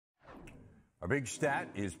Our big stat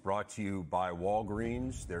is brought to you by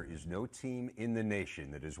Walgreens. There is no team in the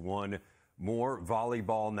nation that has won more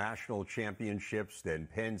volleyball national championships than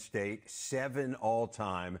Penn State, 7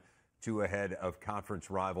 all-time, 2 ahead of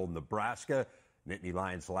conference rival Nebraska. Nittany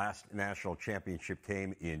Lions' last national championship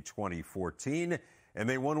came in 2014, and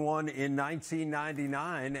they won one in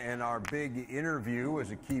 1999. And our big interview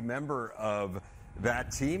was a key member of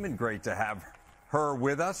that team, and great to have her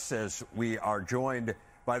with us as we are joined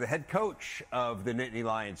by the head coach of the Nittany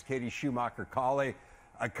Lions, Schumacher-Cawley.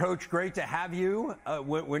 Coach, great to have you.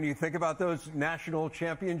 When you think about those national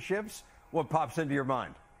championships, what pops into your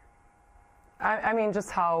mind? I mean,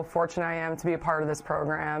 just how fortunate I am to be a part of this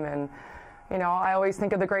program. And, you know, I always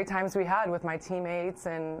think of the great times we had with my teammates.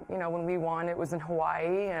 And, you know, when we won, it was in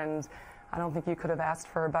Hawaii. And I don't think you could have asked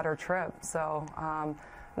for a better trip. So,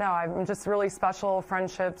 no, I'm just really special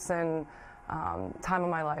friendships and time of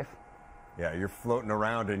my life. Yeah, you're floating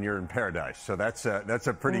around and you're in paradise. So that's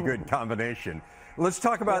a pretty good combination. Let's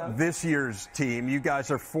talk about this year's team. You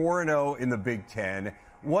guys are 4-0 in the Big Ten.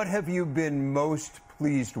 What have you been most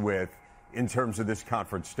pleased with in terms of this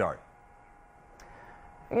conference start?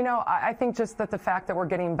 You know, I think just that the fact that we're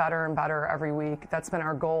getting better and better every week, that's been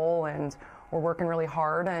our goal, and we're working really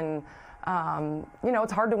hard. And, you know,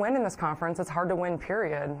 it's hard to win in this conference. It's hard to win,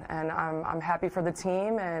 period. And I'm happy for the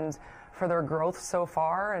team and for their growth so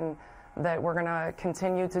far, and that we're going to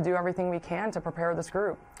continue to do everything we can to prepare this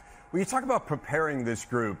group. Well, you talk about preparing this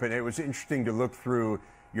group, and it was interesting to look through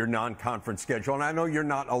your non-conference schedule. And I know you're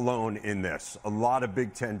not alone in this. A lot of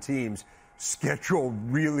Big Ten teams schedule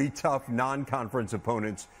really tough non-conference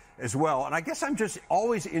opponents as well. And I guess I'm just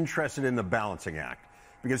always interested in the balancing act,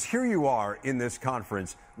 because here you are in this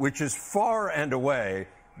conference, which is far and away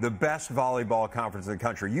the best volleyball conference in the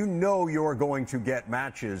country. You know you're going to get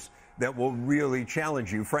matches that will really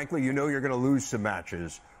challenge you. Frankly, you know you're going to lose some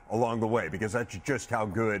matches along the way, because that's just how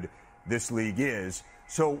good this league is.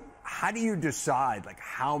 So how do you decide, like,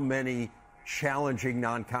 how many challenging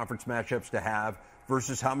non-conference matchups to have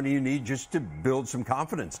versus how many you need just to build some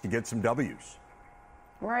confidence to get some W's?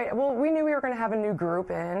 Right. Well, we knew we were going to have a new group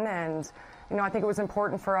in, and, you know, I think it was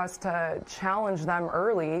important for us to challenge them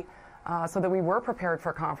early so that we were prepared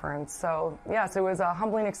for conference. So, yes, it was a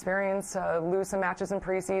humbling experience to lose some matches in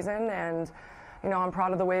preseason, and, you know, I'm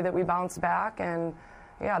proud of the way that we bounced back. And,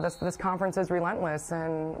 yeah, this conference is relentless,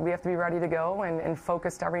 and we have to be ready to go and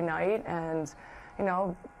focused every night. And, you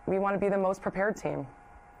know, we want to be the most prepared team.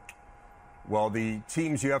 Well, the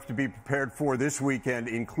teams you have to be prepared for this weekend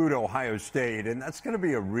include Ohio State, and that's going to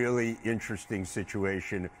be a really interesting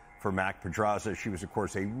situation for Mac Pedraza. She was, of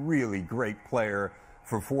course, a really great player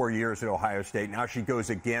for 4 years at Ohio State. Now she goes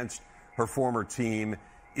against her former team.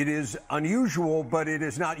 It is unusual, but it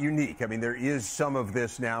is not unique. I mean, there is some of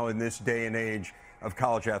this now in this day and age of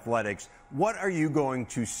college athletics. What are you going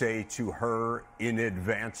to say to her in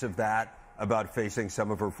advance of that about facing some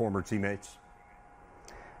of her former teammates?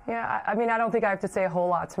 Yeah, I mean, I don't think I have to say a whole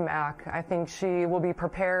lot to Mac. I think she will be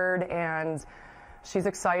prepared, and she's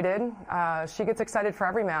excited. She gets excited for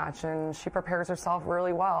every match, and she prepares herself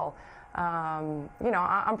really well. You know,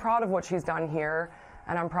 I'm proud of what she's done here,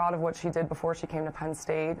 and I'm proud of what she did before she came to Penn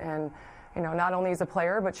State. And, you know, not only as a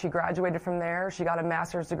player, but she graduated from there. She got a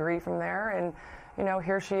master's degree from there. And, you know,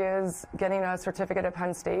 here she is getting a certificate at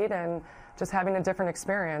Penn State and just having a different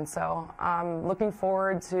experience. So I'm looking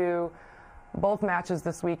forward to both matches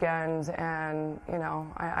this weekend. And, you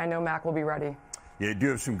know, I know Mac will be ready. Yeah, you do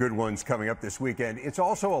have some good ones coming up this weekend. It's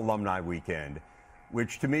also Alumni Weekend,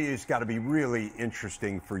 which to me has got to be really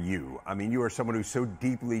interesting for you. I mean, you are someone who's so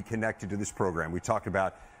deeply connected to this program. We talked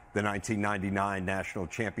about the 1999 National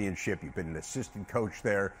Championship. You've been an assistant coach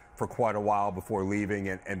there for quite a while before leaving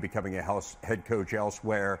and becoming a head coach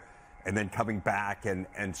elsewhere, and then coming back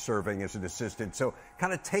and serving as an assistant. So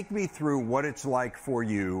kind of take me through what it's like for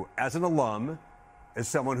you as an alum, as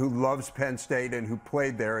someone who loves Penn State and who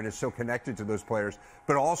played there and is so connected to those players,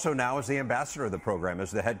 but also now as the ambassador of the program,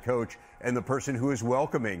 as the head coach and the person who is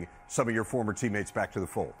welcoming some of your former teammates back to the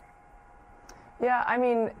fold. Yeah, I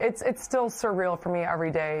mean, it's still surreal for me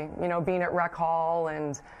every day, you know, being at Rec Hall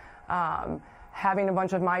and having a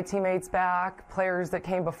bunch of my teammates back, players that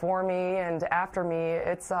came before me and after me.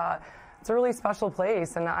 It's a really special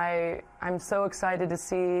place, and I'm so excited to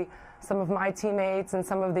see some of my teammates and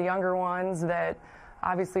some of the younger ones that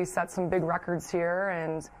obviously set some big records here.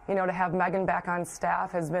 And, you know, to have Megan back on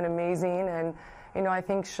staff has been amazing. And, you know, I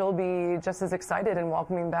think she'll be just as excited in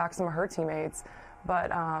welcoming back some of her teammates. But,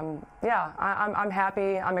 yeah, I'm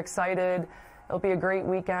happy. I'm excited. It'll be a great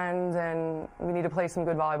weekend, and we need to play some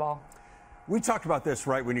good volleyball. We talked about this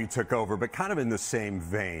right when you took over, but kind of in the same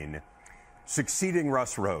vein. succeeding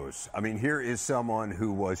Russ Rose. I mean, here is someone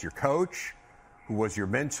who was your coach, who was your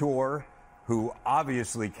mentor, who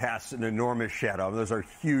obviously casts an enormous shadow. Those are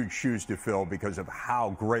huge shoes to fill because of how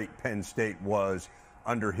great Penn State was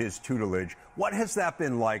under his tutelage. What has that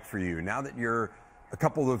been like for you now that you're a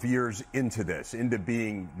couple of years into this, into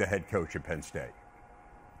being the head coach at Penn State?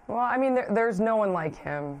 Well, I mean, there's no one like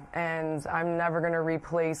him, and I'm never going to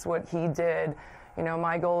replace what he did. You know,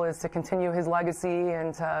 my goal is to continue his legacy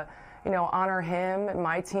and to, you know, honor him,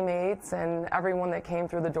 my teammates, and everyone that came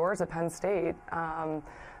through the doors at Penn State.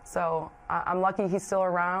 So I'm lucky he's still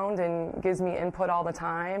around and gives me input all the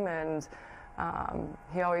time, and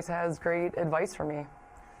he always has great advice for me.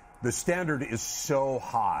 The standard is so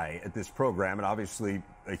high at this program, and obviously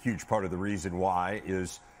a huge part of the reason why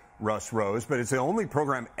is Russ Rose, but it's the only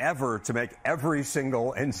program ever to make every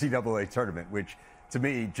single NCAA tournament, which to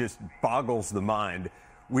me just boggles the mind.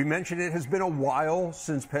 We mentioned it has been a while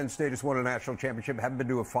since Penn State has won a national championship, haven't been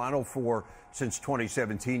to a Final Four since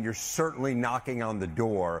 2017. You're certainly knocking on the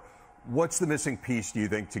door. What's the missing piece, do you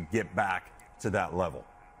think, to get back to that level?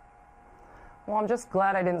 Well, I'm just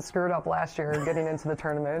glad I didn't screw it up last year getting into the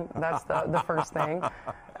tournament. That's the first thing.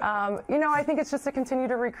 You know, I think it's just to continue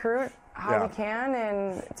to recruit how we can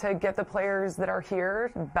and to get the players that are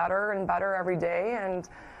here better and better every day. And,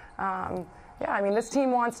 yeah, I mean, this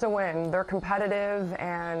team wants to win. They're competitive,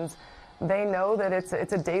 and they know that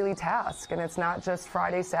it's a daily task, and it's not just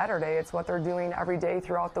Friday, Saturday. It's what they're doing every day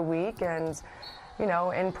throughout the week. And, you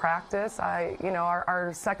know, in practice,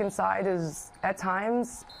 our second side is at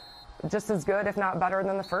times just as good, if not better,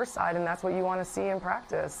 than the first side, and that's what you want to see in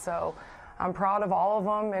practice. So I'm proud of all of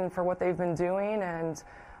them and for what they've been doing, and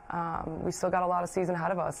we still got a lot of season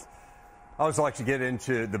ahead of us. I always like to get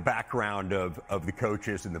into the background of the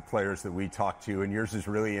coaches and the players that we talk to, and yours is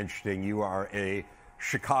really interesting. You are a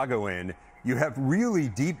Chicagoan. You have really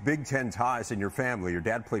deep Big Ten ties in your family. Your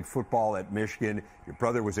dad played football at Michigan. Your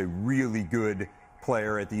brother was a really good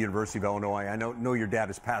player at the University of Illinois. I know your dad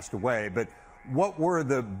has passed away, but what were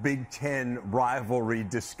the Big Ten rivalry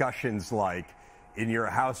discussions like in your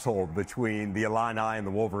household between the Illini and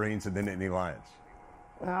the Wolverines and the Nittany Lions?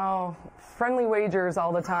 Oh, friendly wagers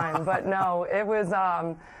all the time. But no, it was,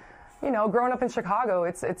 you know, growing up in Chicago,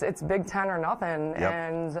 it's Big Ten or nothing. Yep.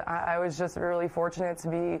 And I was just really fortunate to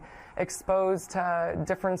be exposed to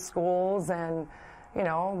different schools. And, you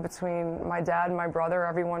know, between my dad and my brother,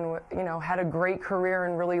 everyone, you know, had a great career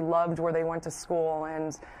and really loved where they went to school.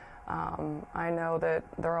 And I know that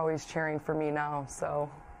they're always cheering for me now. So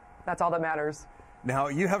that's all that matters. Now,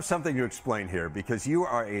 you have something to explain here because you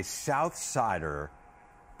are a South Sider,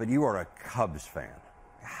 but you are a Cubs fan.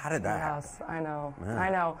 How did that happen? Yes, I know. Man. I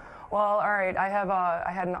know. Well, all right. I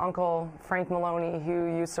had an uncle, Frank Maloney,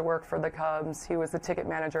 who used to work for the Cubs. He was the ticket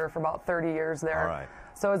manager for about 30 years there. All right.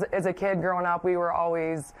 So as a kid growing up, we were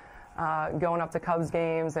always going up to Cubs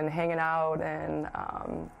games and hanging out. And,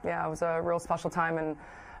 yeah, it was a real special time in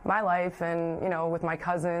my life and, you know, with my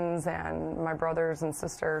cousins and my brothers and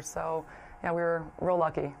sisters. So, yeah, we were real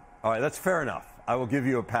lucky. All right, that's fair enough. I will give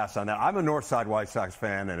you a pass on that. I'm a Northside White Sox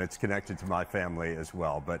fan, and it's connected to my family as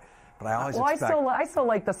well. But I always expect... I still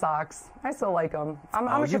like the Sox. I still like them. I'm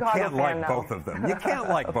a Chicago fan now. You can't like both of them. You can't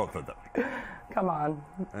like both of them. Come on.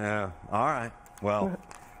 Yeah. All right. Well,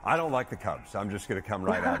 I don't like the Cubs. I'm just going to come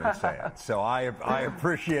right out and say it. So I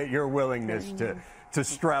appreciate your willingness to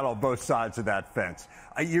straddle both sides of that fence.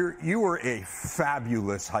 You were a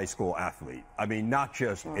fabulous high school athlete. I mean, not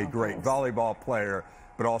just a great volleyball player,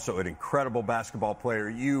 but also an incredible basketball player.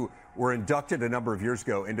 You were inducted a number of years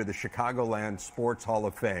ago into the Chicagoland Sports Hall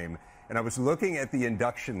of Fame. And I was looking at the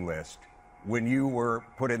induction list when you were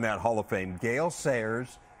put in that Hall of Fame. Gale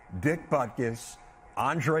Sayers, Dick Butkus,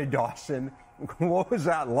 Andre Dawson. What was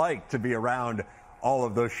that like to be around all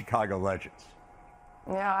of those Chicago legends?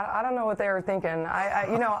 Yeah, I don't know what they were thinking.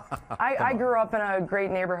 I grew up in a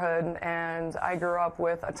great neighborhood, and I grew up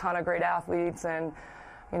with a ton of great athletes. And,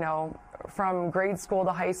 you know, from grade school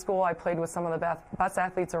to high school, I played with some of the best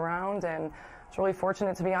athletes around, and I was really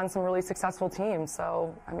fortunate to be on some really successful teams.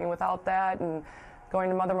 So, I mean, without that and going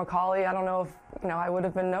to Mother McCauley, I don't know if, you know, I would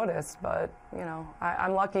have been noticed. But, you know,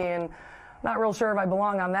 I'm lucky and not real sure if I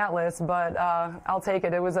belong on that list, but I'll take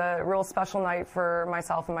it. It was a real special night for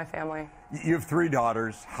myself and my family. You have 3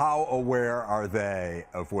 daughters. How aware are they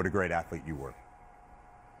of what a great athlete you were?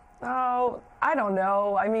 Oh, I don't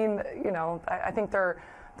know. I mean, you know, I think they're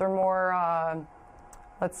more,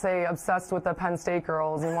 let's say, obsessed with the Penn State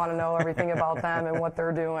girls and want to know everything about them and what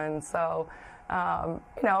they're doing. So,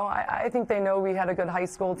 you know, I think they know we had a good high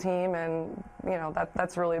school team, and, you know,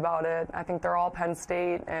 that's really about it. I think they're all Penn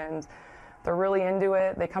State, and they're really into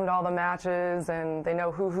it. They come to all the matches, and they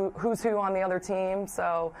know who's who on the other team.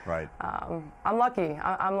 So right. I'm lucky.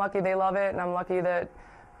 I'm lucky they love it, and I'm lucky that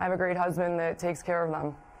I have a great husband that takes care of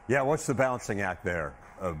them. Yeah, what's the balancing act there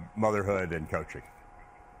of motherhood and coaching?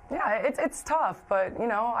 Yeah, it's tough, but, you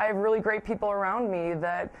know, I have really great people around me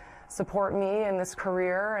that support me in this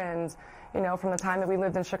career. And, you know, from the time that we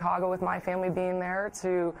lived in Chicago with my family being there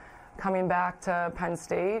to coming back to Penn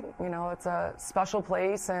State, you know, it's a special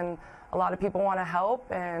place, and a lot of people want to help,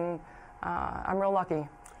 and I'm real lucky. All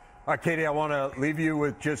right, Katie, I want to leave you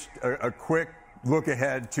with just a quick look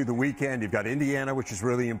ahead to the weekend. You've got Indiana, which is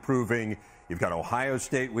really improving. You've got Ohio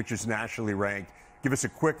State, which is nationally ranked. Give us a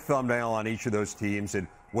quick thumbnail on each of those teams and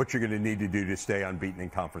what you're going to need to do to stay unbeaten in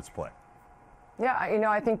conference play. Yeah, you know,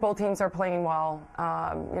 I think both teams are playing well.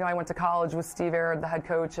 You know, I went to college with Steve Aird, the head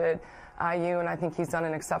coach at IU, and I think he's done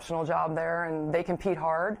an exceptional job there, and they compete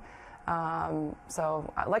hard.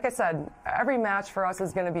 So, like I said, every match for us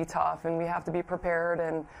is going to be tough, and we have to be prepared.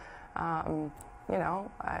 And, you know,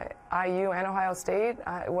 IU and Ohio State,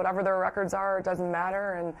 whatever their records are, it doesn't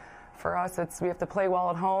matter. And for us, we have to play well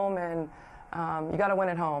at home, and you got to win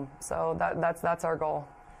at home. So that's our goal.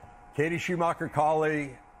 Katie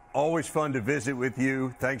Schumacher-Cawley, always fun to visit with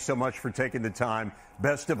you. Thanks so much for taking the time.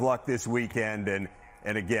 Best of luck this weekend, and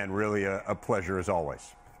again, really a pleasure as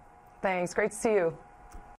always. Thanks. Great to see you.